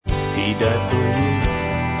He died for you.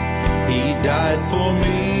 He died for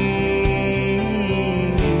me.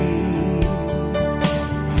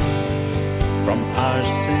 From our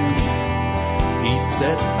sin, He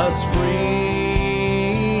set us free.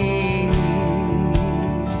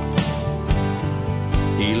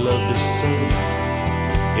 He loved us so,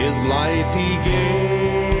 His life He gave.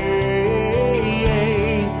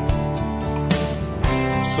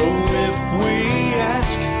 So if we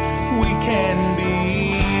ask, we can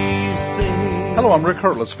be saved. Hello, I'm Rick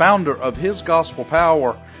Hertless, founder of His Gospel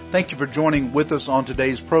Power. Thank you for joining with us on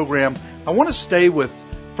today's program. I want to stay with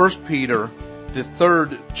 1 Peter, the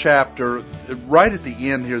 3rd chapter, right at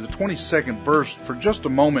the end here, the 22nd verse, for just a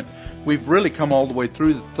moment. We've really come all the way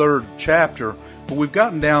through the 3rd chapter, but we've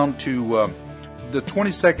gotten down to the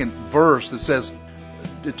 22nd verse that says,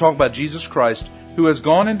 to talk about Jesus Christ, who has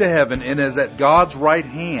gone into heaven and is at God's right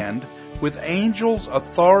hand with angels,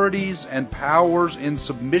 authorities, and powers in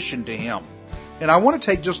submission to Him. And I want to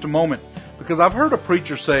take just a moment, because I've heard a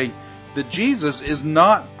preacher say that Jesus is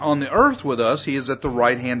not on the earth with us, He is at the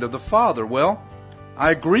right hand of the Father. Well,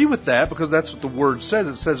 I agree with that, because that's what the Word says.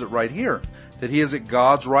 It says it right here, that He is at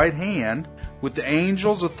God's right hand with the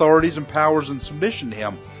angels, authorities, and powers in submission to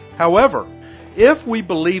Him. However, if we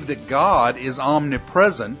believe that God is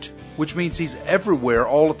omnipresent, which means He's everywhere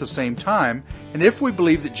all at the same time, and if we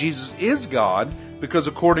believe that Jesus is God, because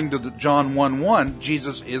according to John 1:1,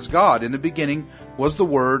 Jesus is God. In the beginning was the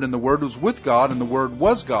Word, and the Word was with God, and the Word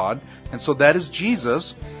was God, and so that is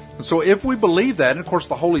Jesus. And so if we believe that, and of course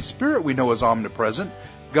the Holy Spirit we know is omnipresent,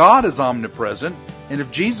 God is omnipresent, and if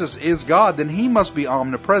Jesus is God, then He must be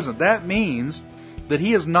omnipresent. That means that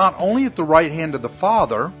He is not only at the right hand of the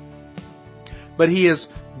Father, but He is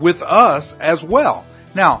with us as well.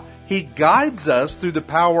 Now, He guides us through the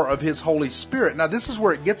power of His Holy Spirit. Now, this is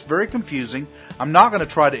where it gets very confusing. I'm not going to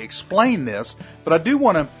try to explain this, but I do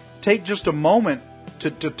want to take just a moment to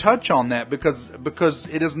touch on that, because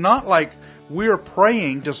it is not like we're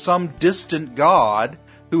praying to some distant God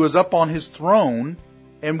who is up on His throne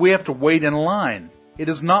and we have to wait in line. It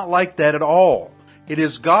is not like that at all. It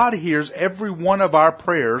is God hears every one of our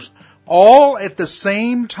prayers all at the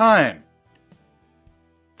same time.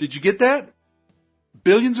 Did you get that?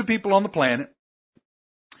 Billions of people on the planet,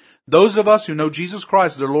 those of us who know Jesus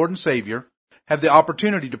Christ as their Lord and Savior, have the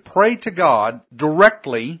opportunity to pray to God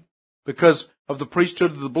directly because of the priesthood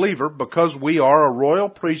of the believer, because we are a royal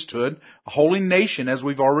priesthood, a holy nation, as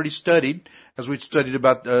we've already studied, as we studied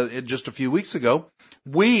about just a few weeks ago.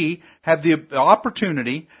 We have the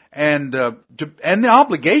opportunity and the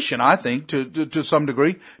obligation, I think, to some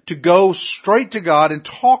degree, to go straight to God and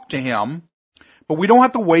talk to Him, but we don't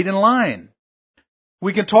have to wait in line.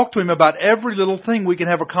 We can talk to Him about every little thing. We can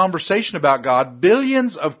have a conversation about God.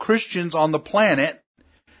 Billions of Christians on the planet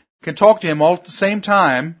can talk to Him all at the same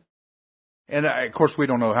time. And of course, we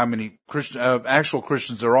don't know how many actual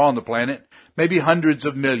Christians there are on the planet. Maybe hundreds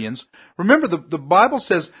of millions. Remember, the Bible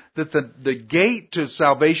says that the gate to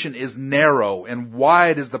salvation is narrow and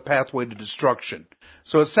wide is the pathway to destruction.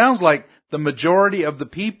 So it sounds like the majority of the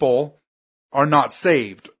people are not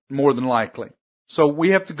saved, more than likely. So we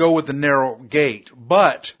have to go with the narrow gate.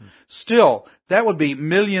 But still, that would be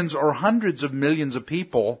millions or hundreds of millions of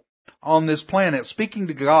people on this planet speaking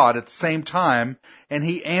to God at the same time, and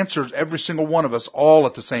He answers every single one of us all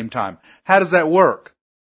at the same time. How does that work?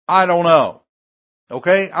 I don't know.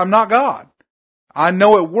 Okay? I'm not God. I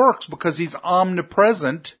know it works because He's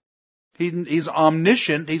omnipresent. He's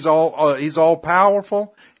omniscient. He's all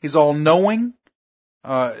powerful. He's all knowing.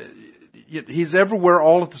 He's everywhere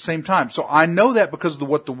all at the same time. So I know that because of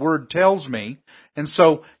what the Word tells me. And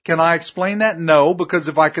so can I explain that? No, because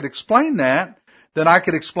if I could explain that, then I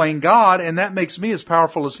could explain God, and that makes me as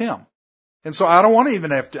powerful as Him. And so I don't want to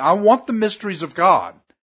even have to. I want the mysteries of God.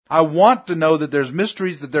 I want to know that there's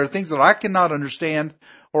mysteries, that there are things that I cannot understand,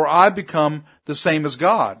 or I become the same as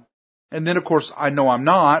God. And then, of course, I know I'm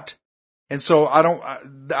not. And so I don't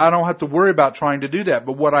have to worry about trying to do that.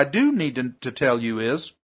 But what I do need to tell you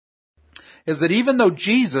is that even though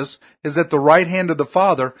Jesus is at the right hand of the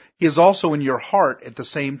Father, He is also in your heart at the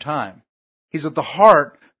same time. He's at the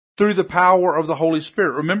heart through the power of the Holy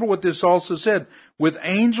Spirit. Remember what this also said, with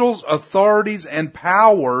angels, authorities, and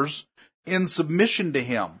powers in submission to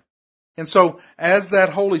Him. And so as that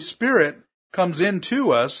Holy Spirit comes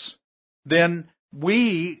into us, then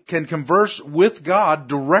we can converse with God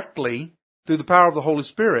directly through the power of the Holy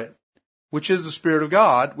Spirit, which is the Spirit of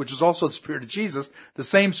God, which is also the Spirit of Jesus. The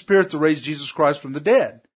same Spirit that raised Jesus Christ from the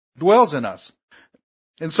dead dwells in us.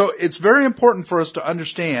 And so it's very important for us to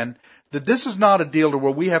understand that this is not a deal to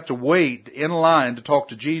where we have to wait in line to talk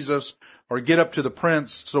to Jesus or get up to the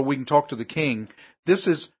prince so we can talk to the king. This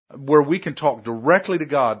is where we can talk directly to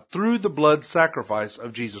God through the blood sacrifice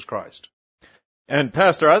of Jesus Christ. And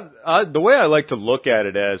Pastor, the way I like to look at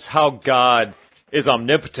it as how God is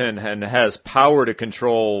omnipotent and has power to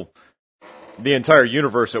control the entire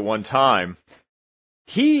universe at one time.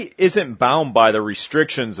 He isn't bound by the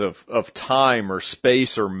restrictions of time or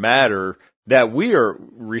space or matter that we are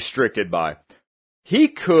restricted by. He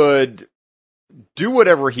could do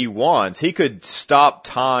whatever he wants. He could stop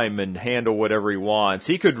time and handle whatever he wants.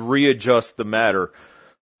 He could readjust the matter.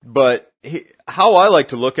 But how I like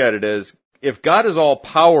to look at it is, if God is all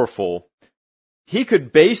powerful, he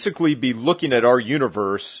could basically be looking at our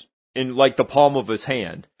universe in like the palm of his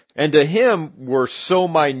hand. And to him, we're so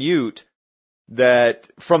minute that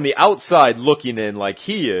from the outside looking in like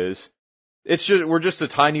he is, we're just a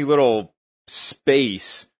tiny little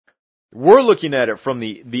space. We're looking at it from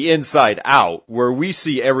the inside out, where we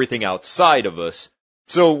see everything outside of us.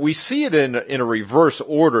 So we see it in a reverse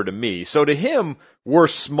order to me. So to him, we're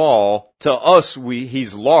small. To us,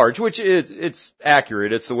 he's large, which it's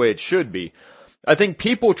accurate. It's the way it should be. I think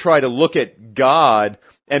people try to look at God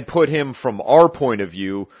and put him from our point of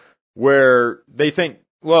view, where they think,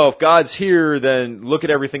 well, if God's here, then look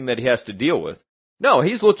at everything that he has to deal with. No,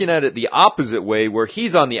 he's looking at it the opposite way, where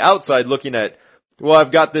he's on the outside looking at, well,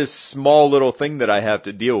 I've got this small little thing that I have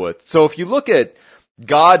to deal with. So if you look at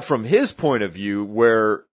God from his point of view,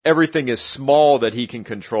 where everything is small that he can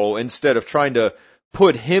control, instead of trying to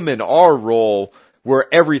put him in our role where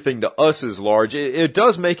everything to us is large, it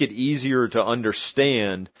does make it easier to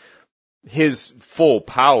understand his full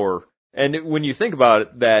power. And when you think about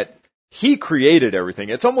it, that he created everything,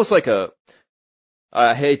 it's almost like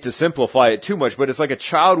I hate to simplify it too much, but it's like a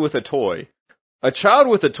child with a toy. A child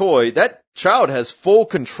with a toy, that child has full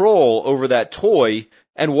control over that toy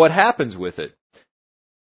and what happens with it.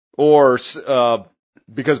 Or,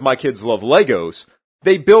 because my kids love Legos,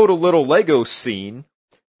 they build a little Lego scene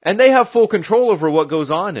and they have full control over what goes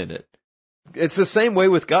on in it. It's the same way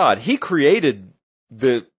with God. He created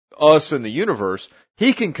us and the universe.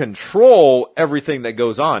 He can control everything that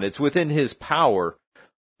goes on. It's within his power.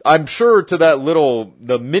 I'm sure to the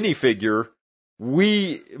minifigure,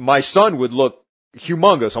 my son would look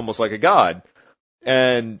humongous, almost like a god.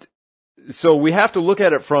 And so we have to look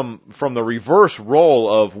at it from the reverse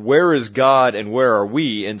role of where is God and where are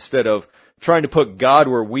we, instead of trying to put God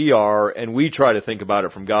where we are and we try to think about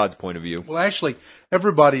it from God's point of view. Well, actually,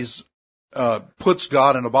 everybody's puts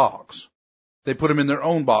God in a box. They put him in their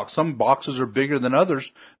own box. Some boxes are bigger than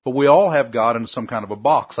others, but we all have God in some kind of a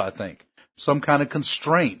box, I think. Some kind of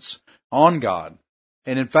constraints on God.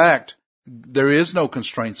 And in fact, there is no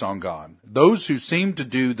constraints on God. Those who seem to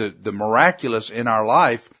do the miraculous in our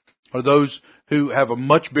life are those who have a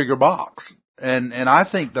much bigger box. And I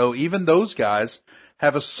think, though, even those guys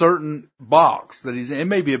have a certain box that it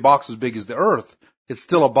may be a box as big as the earth. It's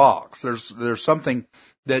still a box. There's something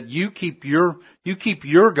that you keep your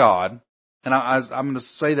God. And I'm going to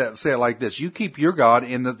say it like this. You keep your God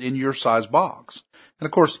in your size box. And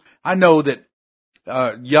of course, I know that,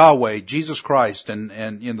 Yahweh, Jesus Christ, and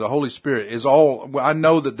the Holy Spirit I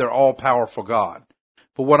know that they're all powerful God.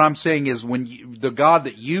 But what I'm saying is the God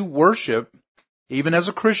that you worship, even as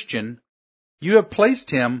a Christian, you have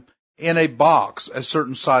placed him in a box, a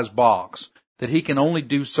certain size box, that he can only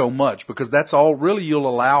do so much, because that's all really you'll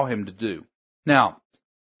allow him to do. Now,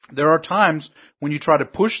 there are times when you try to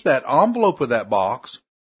push that envelope of that box,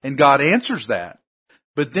 and God answers that.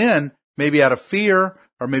 But then, maybe out of fear,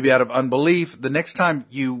 or maybe out of unbelief, the next time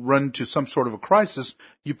you run to some sort of a crisis,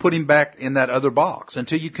 you put him back in that other box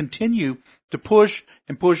until you continue to push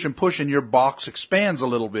and push and push, and your box expands a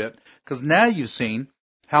little bit, because now you've seen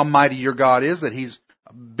how mighty your God is, that he's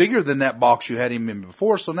bigger than that box you had him in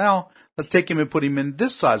before. So now let's take him and put him in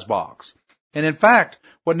this size box. And in fact,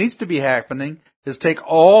 what needs to be happening is take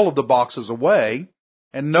all of the boxes away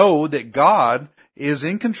and know that God is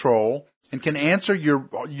in control and can answer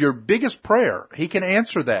your biggest prayer. He can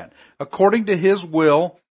answer that. According to his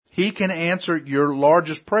will, he can answer your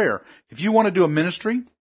largest prayer. If you want to do a ministry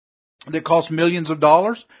that costs millions of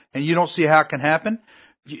dollars and you don't see how it can happen,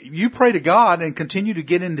 you pray to God and continue to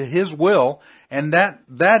get into his will, and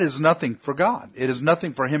that is nothing for God. It is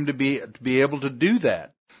nothing for him to be able to do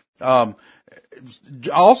that.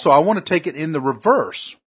 Also, I want to take it in the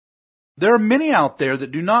reverse. There are many out there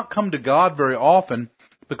that do not come to God very often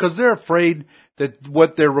because they're afraid that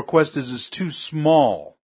what their request is too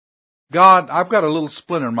small. God, I've got a little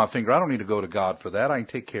splinter in my finger. I don't need to go to God for that. I can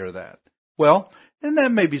take care of that. Well, and there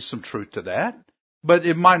may be some truth to that, but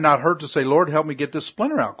it might not hurt to say, Lord, help me get this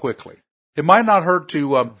splinter out quickly. It might not hurt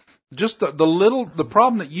to just the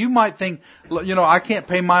problem that you might think, I can't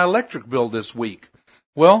pay my electric bill this week.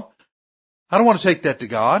 Well, I don't want to take that to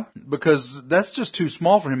God because that's just too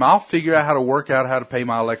small for him. I'll figure out how to work out how to pay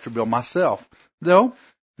my electric bill myself. No,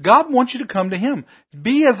 God wants you to come to him.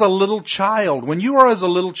 Be as a little child. When you are as a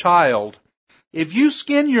little child, if you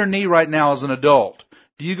skin your knee right now as an adult,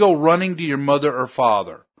 do you go running to your mother or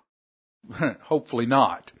father? Hopefully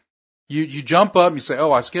not. You jump up and you say,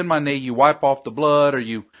 oh, I skinned my knee. You wipe off the blood or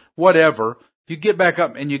you whatever. You get back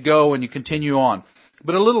up and you go and you continue on.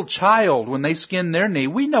 But a little child, when they skin their knee,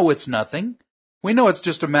 we know it's nothing. We know it's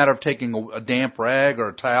just a matter of taking a damp rag or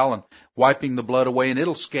a towel and wiping the blood away and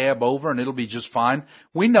it'll scab over and it'll be just fine.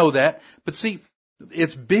 We know that. But see,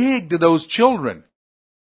 it's big to those children.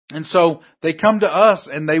 And so they come to us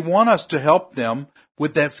and they want us to help them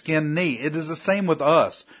with that skinned knee. It is the same with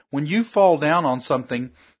us. When you fall down on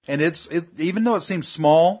something and even though it seems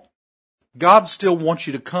small, God still wants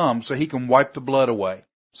you to come so he can wipe the blood away,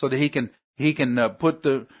 so that he can put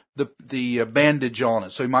the bandage on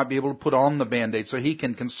it, so he might be able to put on the Band-Aid, so he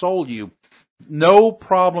can console you. No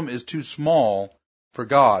problem is too small for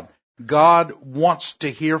God. God wants to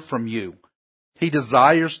hear from you. He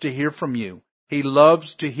desires to hear from you. He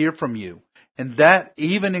loves to hear from you. And that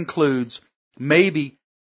even includes maybe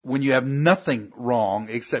when you have nothing wrong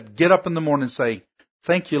except get up in the morning and say,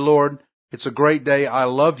 thank you, Lord. It's a great day. I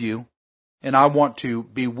love you. And I want to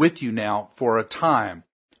be with you now for a time.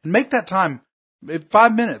 And make that time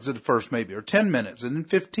 5 minutes at first maybe, or 10 minutes, and then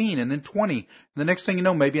 15, and then 20. And the next thing you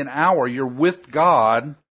know, maybe an hour, you're with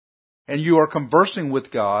God, and you are conversing with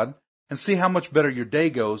God, and see how much better your day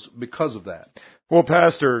goes because of that. Well,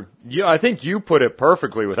 Pastor, I think you put it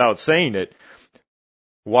perfectly without saying it.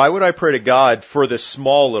 Why would I pray to God for the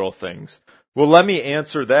small little things? Well, let me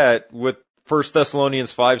answer that with 1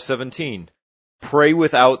 Thessalonians 5:17. Pray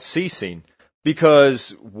without ceasing.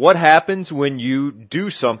 Because what happens when you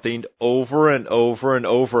do something over and over and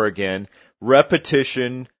over again?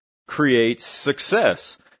 Repetition creates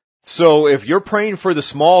success. So if you're praying for the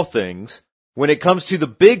small things, when it comes to the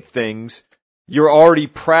big things, you're already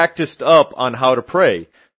practiced up on how to pray.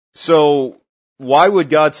 So why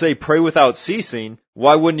would God say pray without ceasing?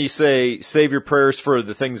 Why wouldn't he say save your prayers for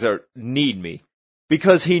the things that need me?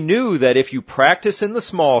 Because he knew that if you practice in the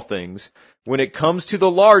small things, when it comes to the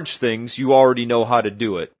large things, you already know how to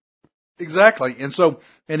do it. Exactly.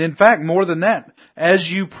 And in fact, more than that,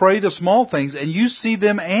 as you pray the small things and you see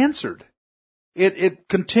them answered, it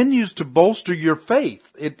continues to bolster your faith.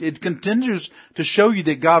 It continues to show you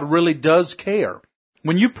that God really does care.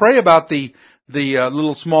 When you pray about the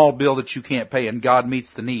little small bill that you can't pay and God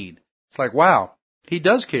meets the need, it's like, wow, he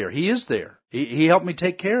does care. He is there. He helped me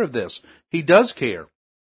take care of this. He does care.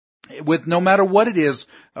 With no matter what it is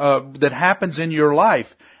that happens in your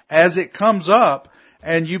life, as it comes up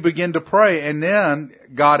and you begin to pray and then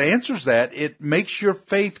God answers that, it makes your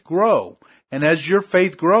faith grow. And as your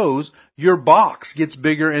faith grows, your box gets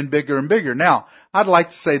bigger and bigger and bigger. Now, I'd like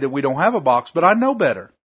to say that we don't have a box, but I know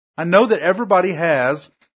better. I know that everybody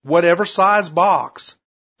has whatever size box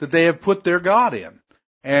that they have put their God in.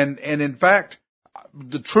 And in fact,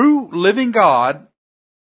 the true living God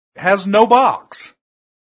has no box.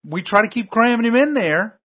 We try to keep cramming him in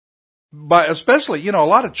there, but especially, a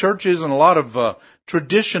lot of churches and a lot of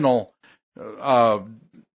traditional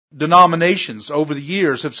denominations over the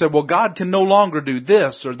years have said, well, God can no longer do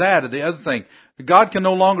this or that or the other thing. God can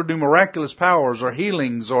no longer do miraculous powers or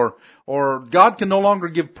healings or God can no longer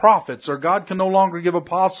give prophets or God can no longer give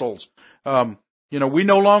apostles. We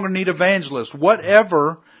no longer need evangelists.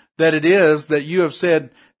 Whatever that it is that you have said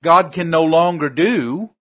God can no longer do,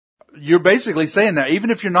 you're basically saying that, even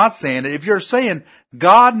if you're not saying it. If you're saying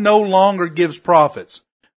God no longer gives prophets,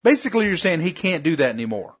 basically you're saying he can't do that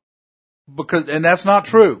anymore. And that's not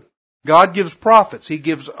true. God gives prophets. He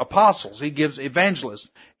gives apostles. He gives evangelists.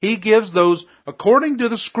 He gives those according to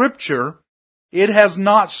the scripture. It has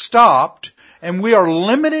not stopped, and we are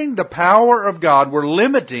limiting the power of God. We're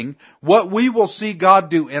limiting what we will see God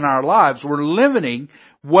do in our lives. We're limiting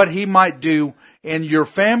what he might do in your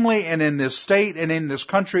family and in this state and in this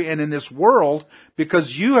country and in this world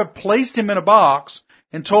because you have placed him in a box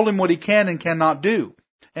and told him what he can and cannot do.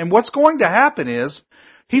 And what's going to happen is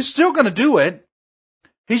he's still going to do it.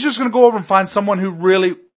 He's just going to go over and find someone who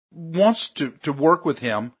really wants to work with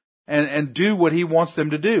him and do what he wants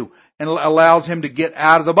them to do and allows him to get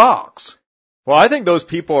out of the box. Well, I think those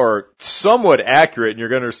people are somewhat accurate, and you're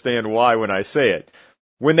going to understand why when I say it.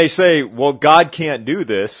 When they say, well, God can't do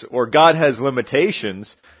this, or God has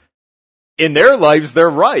limitations, in their lives they're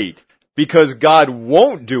right, because God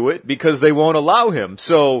won't do it because they won't allow him.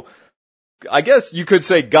 So I guess you could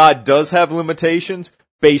say God does have limitations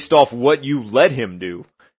based off what you let him do.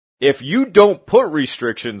 If you don't put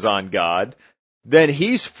restrictions on God, then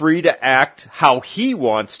he's free to act how he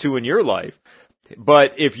wants to in your life.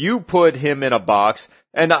 But if you put him in a box,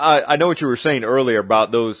 and I know what you were saying earlier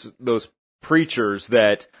about those preachers,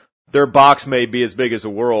 that their box may be as big as the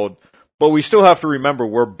world, but we still have to remember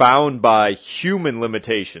we're bound by human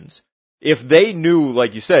limitations. If they knew,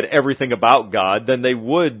 like you said, everything about God, then they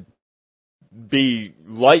would be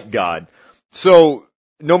like God. So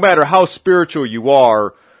no matter how spiritual you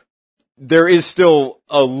are, there is still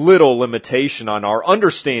a little limitation on our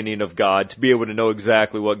understanding of God to be able to know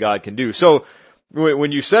exactly what God can do. So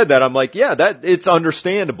when you said that, I'm like, yeah, that it's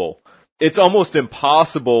understandable. It's almost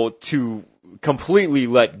impossible to completely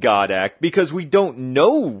let God act because we don't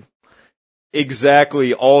know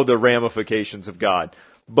exactly all the ramifications of God.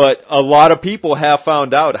 But a lot of people have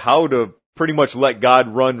found out how to pretty much let God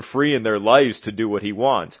run free in their lives to do what he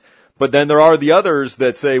wants. But then there are the others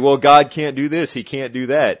that say, well, God can't do this, he can't do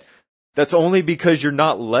that. That's only because you're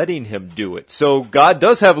not letting him do it. So God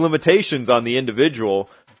does have limitations on the individual,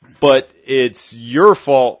 but it's your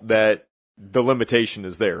fault that the limitation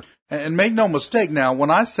is there. And make no mistake now, when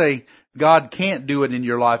I say God can't do it in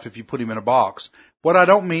your life if you put him in a box, what I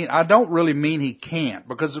don't really mean he can't,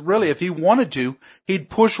 because really if he wanted to, he'd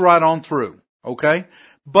push right on through, okay?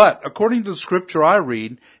 But according to the scripture I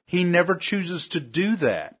read, he never chooses to do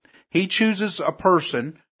that. He chooses a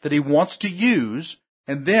person that he wants to use,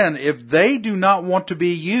 and then if they do not want to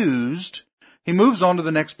be used, he moves on to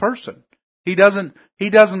the next person. He doesn't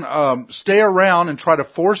stay around and try to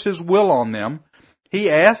force his will on them. He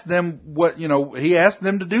asks them he asks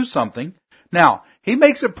them to do something. Now, he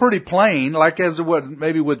makes it pretty plain, like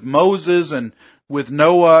maybe with Moses and with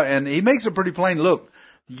Noah, and he makes it pretty plain, look,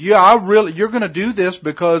 you're going to do this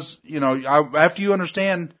because, after you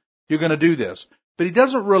understand, you're going to do this. But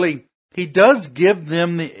he does give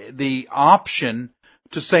them the option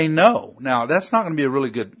to say no. Now, that's not going to be a really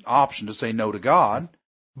good option to say no to God,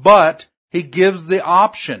 but he gives the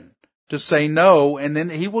option to say no, and then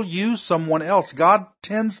he will use someone else. God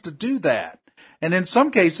tends to do that. And in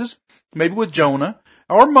some cases, maybe with Jonah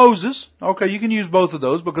or Moses, okay, you can use both of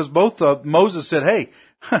those because Moses said, hey,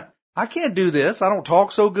 I can't do this. I don't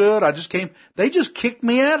talk so good. They just kicked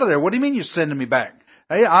me out of there. What do you mean you're sending me back?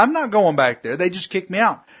 Hey, I'm not going back there. They just kicked me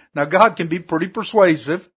out. Now God can be pretty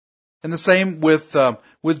persuasive, and the same with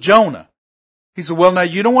Jonah. He said, well, now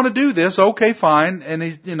you don't want to do this. Okay, fine. And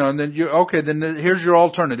then here's your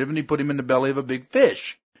alternative. And he put him in the belly of a big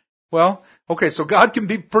fish. Well, okay, so God can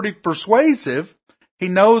be pretty persuasive. He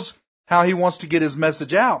knows how he wants to get his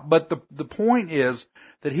message out. But the point is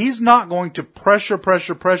that he's not going to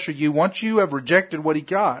pressure you once you have rejected what he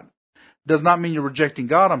got. Does not mean you're rejecting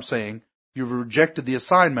God, I'm saying. You've rejected the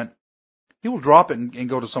assignment. He will drop it and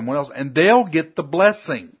go to someone else, and they'll get the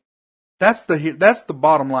blessing. That's the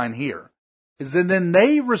bottom line here. Is that then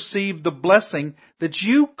they receive the blessing that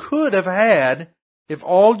you could have had if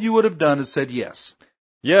all you would have done is said yes.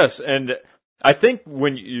 Yes, and I think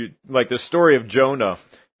when you, like the story of Jonah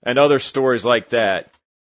and other stories like that,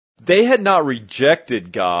 they had not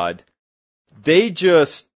rejected God. They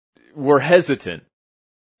just were hesitant.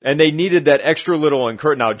 And they needed that extra little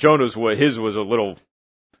encouragement. Now, his was a little...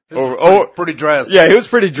 pretty drastic. Yeah, it was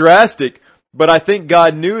pretty drastic. But I think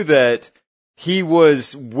God knew that he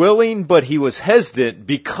was willing, but he was hesitant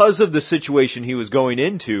because of the situation he was going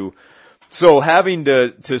into. So having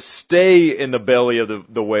to stay in the belly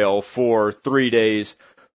of the whale for 3 days,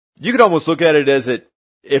 you could almost look at it as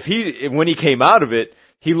when he came out of it,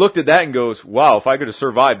 he looked at that and goes, wow, if I could have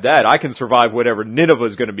survived that, I can survive whatever Nineveh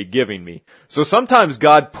is going to be giving me. So sometimes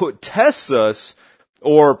God tests us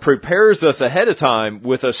or prepares us ahead of time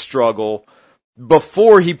with a struggle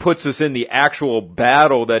before he puts us in the actual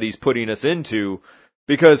battle that he's putting us into.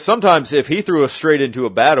 Because sometimes if he threw us straight into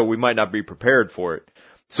a battle, we might not be prepared for it.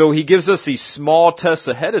 So he gives us these small tests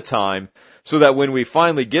ahead of time so that when we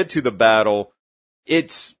finally get to the battle,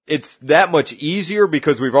 it's that much easier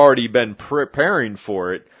because we've already been preparing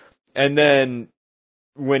for it. And then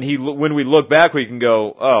when we look back, we can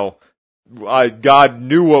go, oh, God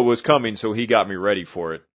knew what was coming, so he got me ready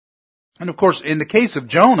for it. And of course, in the case of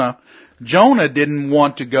Jonah didn't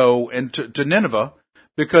want to go to Nineveh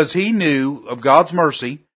because he knew of God's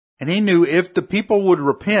mercy, and he knew if the people would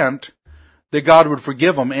repent, that God would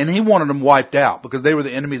forgive them, and he wanted them wiped out because they were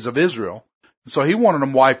the enemies of Israel. So he wanted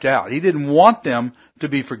them wiped out. He didn't want them to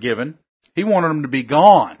be forgiven. He wanted them to be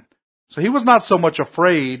gone. So he was not so much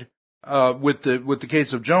afraid with the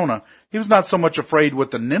case of Jonah. He was not so much afraid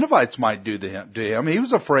what the Ninevites might do to him. He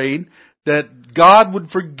was afraid that God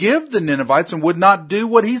would forgive the Ninevites and would not do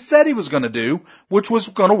what he said he was going to do, which was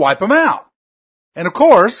going to wipe them out. And of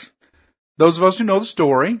course, those of us who know the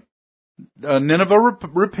story, Nineveh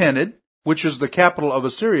repented. which is the capital of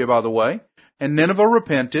Assyria, by the way. And Nineveh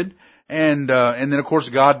repented, and then of course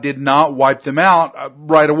God did not wipe them out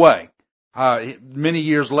right away. Many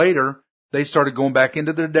years later, they started going back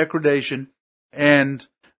into their degradation, and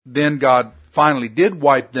then God finally did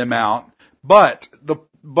wipe them out. But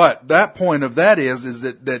that point of that is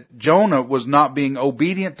that Jonah was not being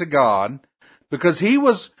obedient to God because he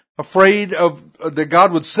was afraid of that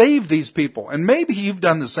God would save these people. And maybe you've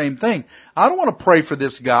done the same thing. I don't want to pray for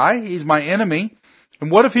this guy. He's my enemy.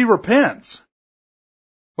 And what if he repents?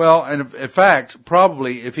 Well, and in fact,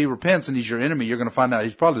 probably if he repents and he's your enemy, you're going to find out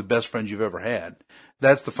he's probably the best friend you've ever had.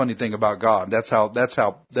 That's the funny thing about God. That's how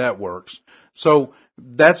that works. So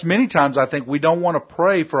that's many times I think we don't want to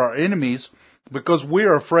pray for our enemies because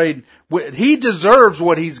we're afraid he deserves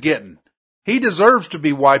what he's getting. He deserves to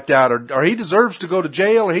be wiped out, or he deserves to go to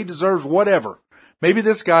jail, or he deserves whatever. Maybe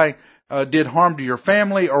this guy did harm to your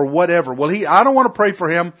family or whatever. Well, I don't want to pray for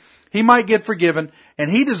him. He might get forgiven, and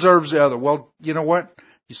he deserves the other. Well, you know what?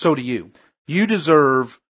 So do you. You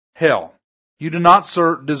deserve hell. You do not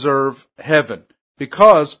deserve heaven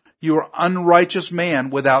because you are an unrighteous man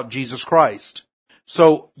without Jesus Christ.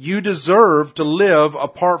 So you deserve to live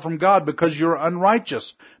apart from God because you're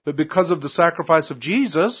unrighteous. But because of the sacrifice of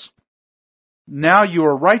Jesus, now you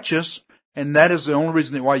are righteous, and that is the only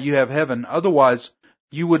reason why you have heaven. Otherwise,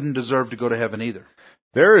 you wouldn't deserve to go to heaven either.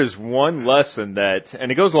 There is one lesson that, and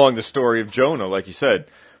it goes along the story of Jonah, like you said,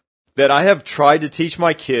 that I have tried to teach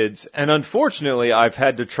my kids, and unfortunately I've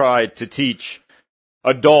had to try to teach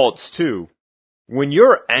adults too. When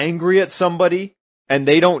you're angry at somebody and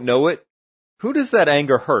they don't know it, who does that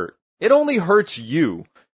anger hurt? It only hurts you.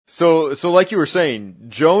 So like you were saying,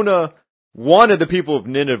 Jonah wanted the people of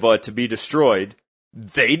Nineveh to be destroyed.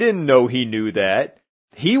 They didn't know he knew that.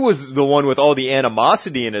 He was the one with all the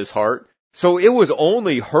animosity in his heart, so it was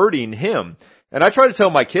only hurting him. And I try to tell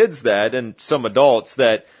my kids that, and some adults,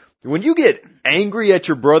 that when you get angry at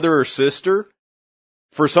your brother or sister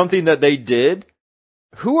for something that they did,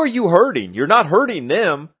 who are you hurting? You're not hurting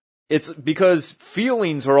them. It's because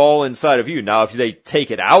feelings are all inside of you. Now, if they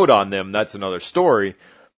take it out on them, that's another story.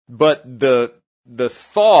 But the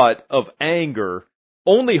thought of anger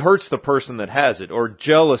only hurts the person that has it, or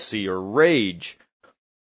jealousy or rage.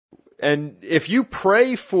 And if you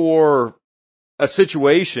pray for a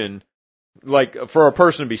situation, like for a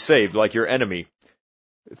person to be saved, like your enemy,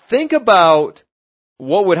 think about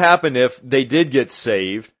what would happen if they did get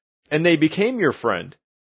saved and they became your friend.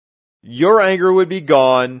 Your anger would be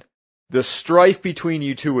gone, the strife between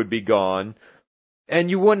you two would be gone, and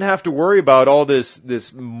you wouldn't have to worry about all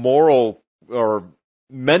this moral or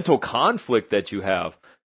mental conflict that you have.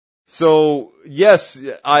 So, yes,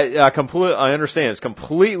 I understand. It's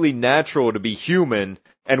completely natural to be human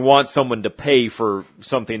and want someone to pay for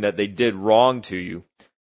something that they did wrong to you.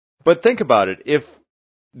 But think about it. If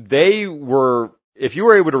you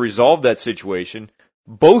were able to resolve that situation,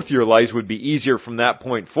 both your lives would be easier from that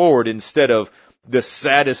point forward instead of the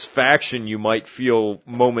satisfaction you might feel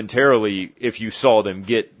momentarily if you saw them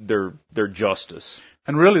get their justice.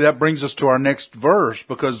 And really that brings us to our next verse,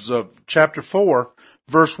 because chapter 4,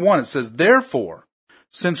 verse 1, it says, "Therefore,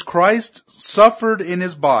 since Christ suffered in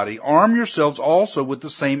his body, arm yourselves also with the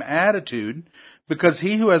same attitude, because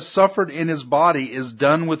he who has suffered in his body is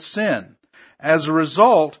done with sin. As a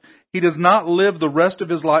result, he does not live the rest of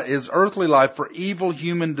his earthly life for evil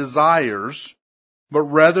human desires, but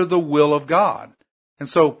rather the will of God." And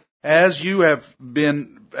so, as you have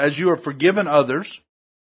forgiven others,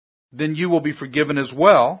 then you will be forgiven as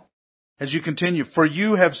well as you continue. For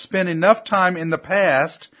you have spent enough time in the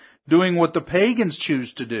past doing what the pagans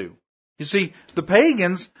choose to do. You see, the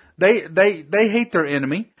pagans, they hate their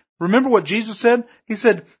enemy. Remember what Jesus said? He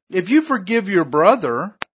said, if you forgive your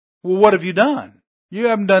brother, well, what have you done? You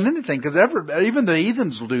haven't done anything, because even the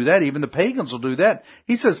heathens will do that. Even the pagans will do that.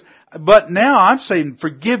 He says, but now I'm saying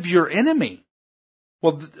forgive your enemy.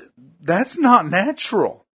 Well, that's not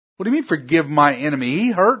natural. What do you mean forgive my enemy?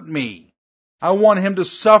 He hurt me. I want him to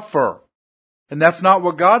suffer. And that's not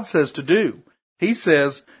what God says to do. He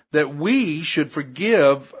says that we should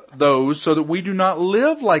forgive those so that we do not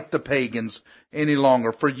live like the pagans any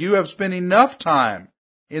longer. For you have spent enough time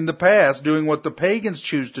in the past doing what the pagans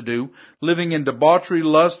choose to do, living in debauchery,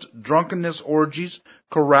 lust, drunkenness, orgies,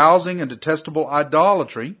 carousing, and detestable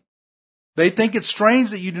idolatry. They think it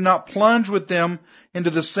strange that you do not plunge with them into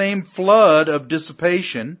the same flood of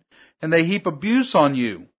dissipation, and they heap abuse on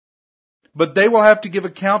you. But they will have to give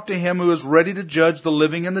account to him who is ready to judge the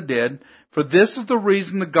living and the dead, for this is the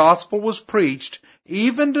reason the gospel was preached,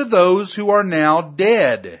 even to those who are now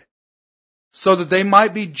dead, so that they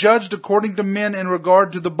might be judged according to men in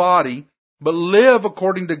regard to the body, but live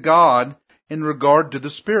according to God in regard to the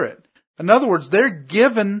Spirit. In other words, they're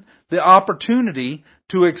given the opportunity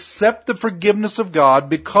to accept the forgiveness of God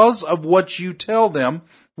because of what you tell them,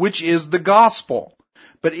 which is the gospel.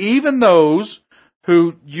 But even those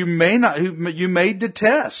who you may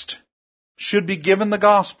detest should be given the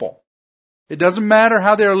gospel. It doesn't matter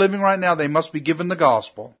how they are living right now, they must be given the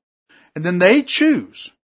gospel. And then they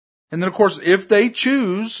choose. And then, of course, if they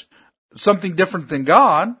choose something different than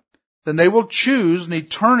God, then they will choose an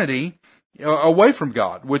eternity away from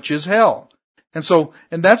God, which is hell. And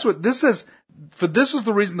that's what this is. For this is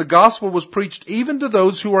the reason the gospel was preached even to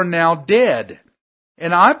those who are now dead.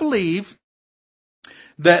 And I believe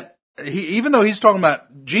that even though he's talking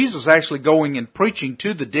about Jesus actually going and preaching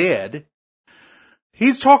to the dead,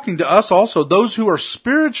 he's talking to us also. Those who are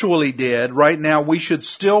spiritually dead right now, we should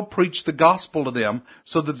still preach the gospel to them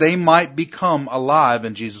so that they might become alive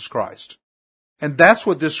in Jesus Christ. And that's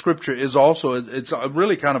what this scripture is also. It's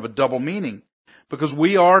really kind of a double meaning, because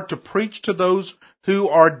we are to preach to those who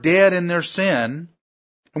are dead in their sin,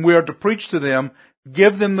 and we are to preach to them,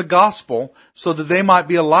 give them the gospel so that they might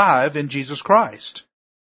be alive in Jesus Christ.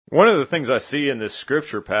 One of the things I see in this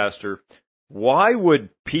scripture, Pastor, why would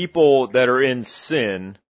people that are in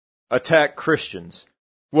sin attack Christians?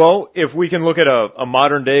 Well, if we can look at a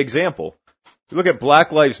modern day example, look at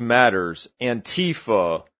Black Lives Matters,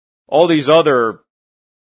 Antifa, all these other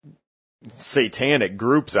satanic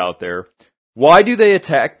groups out there. Why do they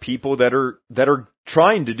attack people that are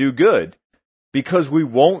trying to do good? Because we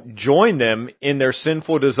won't join them in their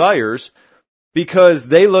sinful desires, because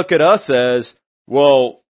they look at us as,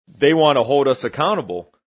 well, they want to hold us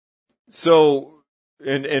accountable. So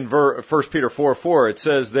in 1 Peter 4:4, it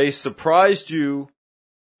says they are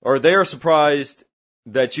surprised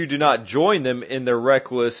that you do not join them in their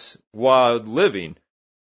reckless, wild living.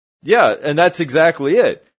 Yeah, and that's exactly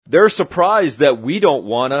it. They're surprised that we don't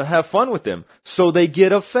want to have fun with them, so they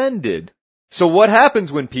get offended. So what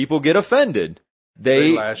happens when people get offended?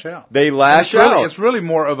 They lash out. They lash out. It's really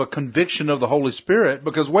more of a conviction of the Holy Spirit,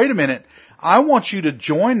 because wait a minute, I want you to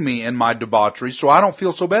join me in my debauchery so I don't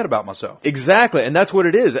feel so bad about myself. Exactly, and that's what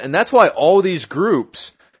it is. And that's why all these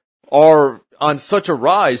groups are on such a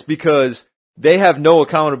rise, because they have no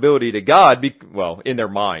accountability to God. Well, in their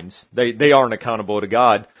minds, they aren't accountable to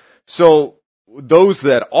God. So those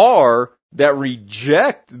that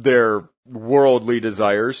reject their worldly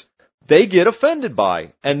desires, they get offended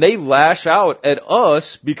by, and they lash out at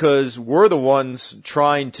us because we're the ones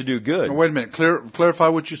trying to do good. Now, wait a minute. Clarify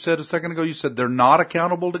what you said a second ago. You said they're not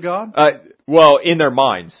accountable to God? Well, in their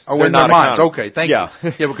minds. Oh, in their minds. Okay, thank you.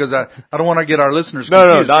 Yeah, because I don't want to get our listeners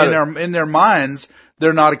confused. In their minds,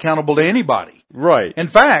 they're not accountable to anybody. Right. In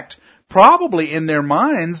fact, probably in their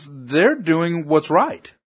minds, they're doing what's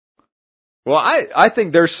right. Well, I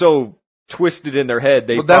think they're so twisted in their head.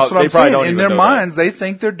 That's what I'm saying. In their minds, they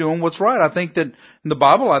think they're doing what's right. I think that in the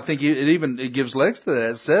Bible, it gives legs to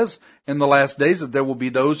that. It says in the last days that there will be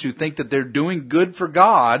those who think that they're doing good for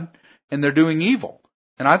God and they're doing evil.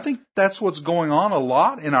 And I think that's what's going on a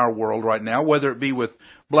lot in our world right now, whether it be with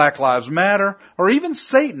Black Lives Matter or even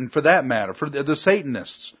Satan, for that matter, for the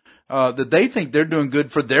Satanists. That they think they're doing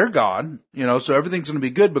good for their God, so everything's going to be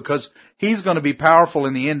good because he's going to be powerful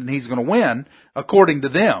in the end and he's going to win, according to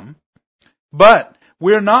them. But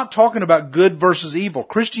we're not talking about good versus evil.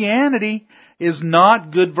 Christianity is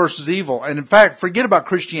not good versus evil. And in fact, forget about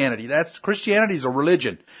Christianity. Christianity is a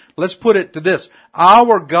religion. Let's put it to this.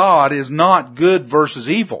 Our God is not good versus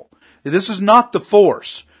evil. This is not the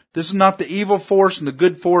force. This is not the evil force and the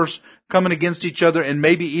good force coming against each other, and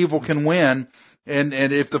maybe evil can win. And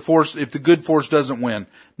if the good force doesn't win.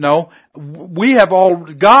 No,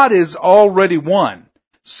 God is already won.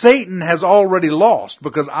 Satan has already lost,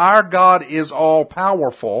 because our God is all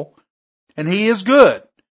powerful and he is good,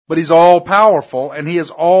 but he's all powerful and he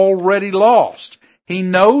has already lost. He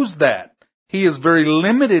knows that. He is very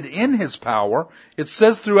limited in his power. It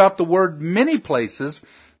says throughout the word many places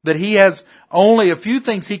that he has only a few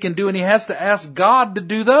things he can do, and he has to ask God to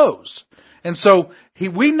do those. And so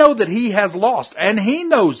we know that he has lost, and he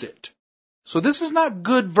knows it. So this is not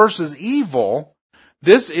good versus evil.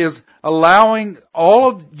 This is allowing all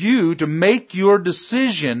of you to make your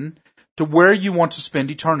decision to where you want to spend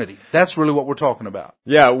eternity. That's really what we're talking about.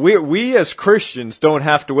 Yeah, we as Christians don't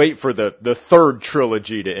have to wait for the third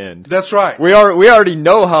trilogy to end. That's right. We already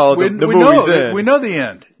know how the movies end. We know the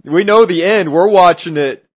end. We know the end. We're watching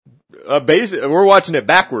it. We're watching it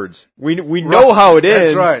backwards. We know how it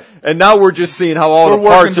ends, right. And now we're just seeing how all the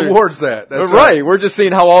parts are working towards that. That's right. We're just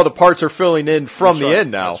seeing how all the parts are filling in from the end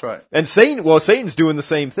now. That's right. And Satan's doing the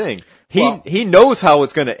same thing. He knows how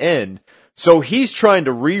it's going to end, so he's trying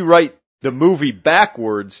to rewrite the movie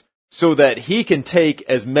backwards so that he can take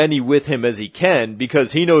as many with him as he can,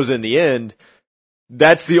 because he knows in the end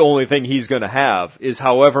that's the only thing he's going to have, is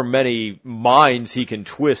however many minds he can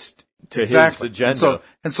twist to his agenda.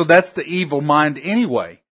 And so that's the evil mind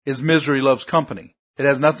anyway, is misery loves company. It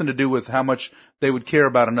has nothing to do with how much they would care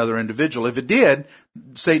about another individual. If it did,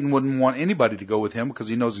 Satan wouldn't want anybody to go with him because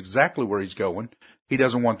he knows exactly where he's going. He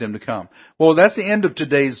doesn't want them to come. Well, that's the end of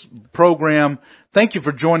today's program. Thank you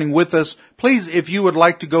for joining with us. Please, if you would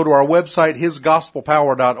like to go to our website,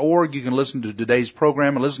 hisgospelpower.org, you can listen to today's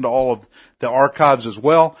program and listen to all of the archives as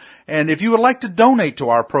well. And if you would like to donate to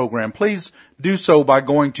our program, please do so by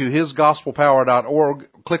going to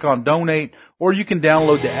hisgospelpower.org, click on donate, or you can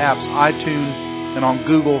download the apps iTunes and on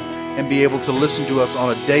Google and be able to listen to us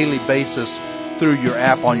on a daily basis through your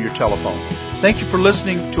app on your telephone. Thank you for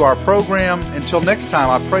listening to our program. Until next time,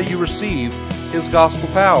 I pray you receive His gospel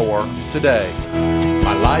power today.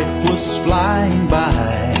 My life was flying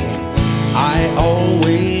by. I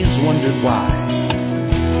always wondered why.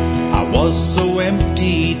 I was so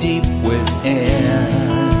empty deep within.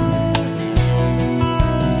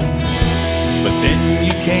 But then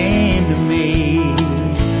you came to me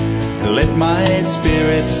and let my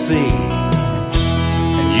spirit see.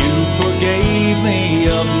 You forgave me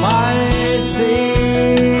of my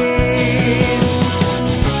sin.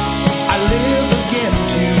 I live again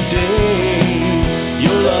today.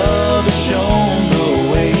 Your love has shown the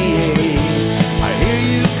way. I hear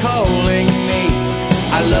you calling me.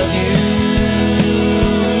 I love you.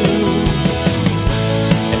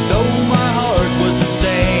 And though my heart was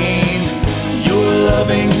stained, your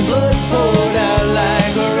loving blood poured out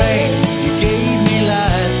like a rain. You gave me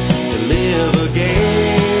life to live again.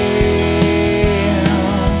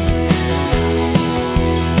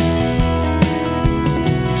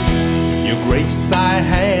 I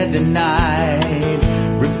had denied,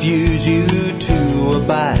 refused you to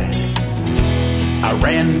abide. I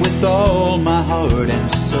ran with all my heart and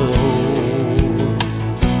soul,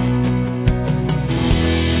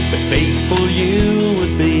 but faithful you